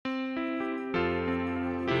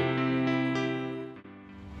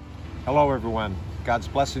Hello everyone. God's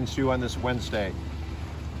blessings to you on this Wednesday.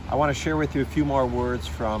 I want to share with you a few more words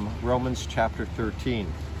from Romans chapter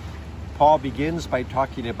 13. Paul begins by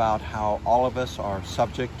talking about how all of us are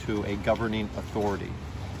subject to a governing authority,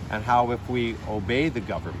 and how if we obey the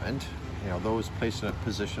government, those placed in a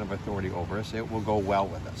position of authority over us, it will go well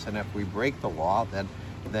with us. And if we break the law,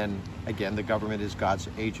 then again, the government is God's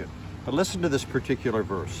agent. But listen to this particular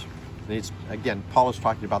verse. Again, Paul is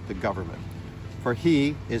talking about the government. For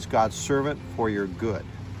he is God's servant for your good.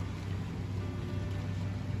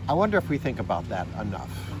 I wonder if we think about that enough.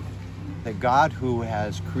 That God, who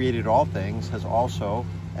has created all things, has also,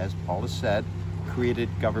 as Paul has said, created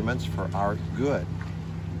governments for our good.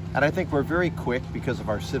 And I think we're very quick, because of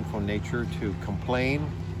our sinful nature, to complain,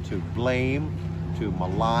 to blame, to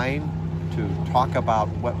malign, to talk about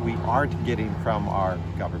what we aren't getting from our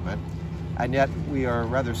government. And yet we are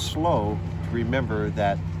rather slow to remember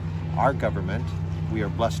that our government, we are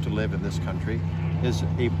blessed to live in this country, is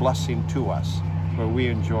a blessing to us, where we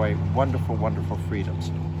enjoy wonderful, wonderful freedoms.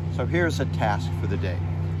 So here's a task for the day.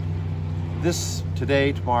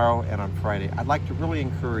 Today, tomorrow, and on Friday, I'd like to really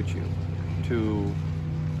encourage you to,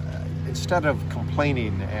 instead of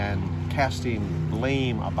complaining and casting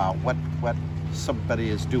blame about what somebody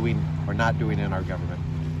is doing or not doing in our government,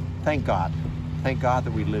 thank God. Thank God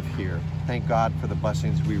that we live here. Thank God for the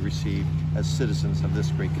blessings we receive as citizens of this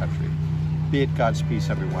great country. Be it God's peace,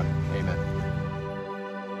 everyone. Amen.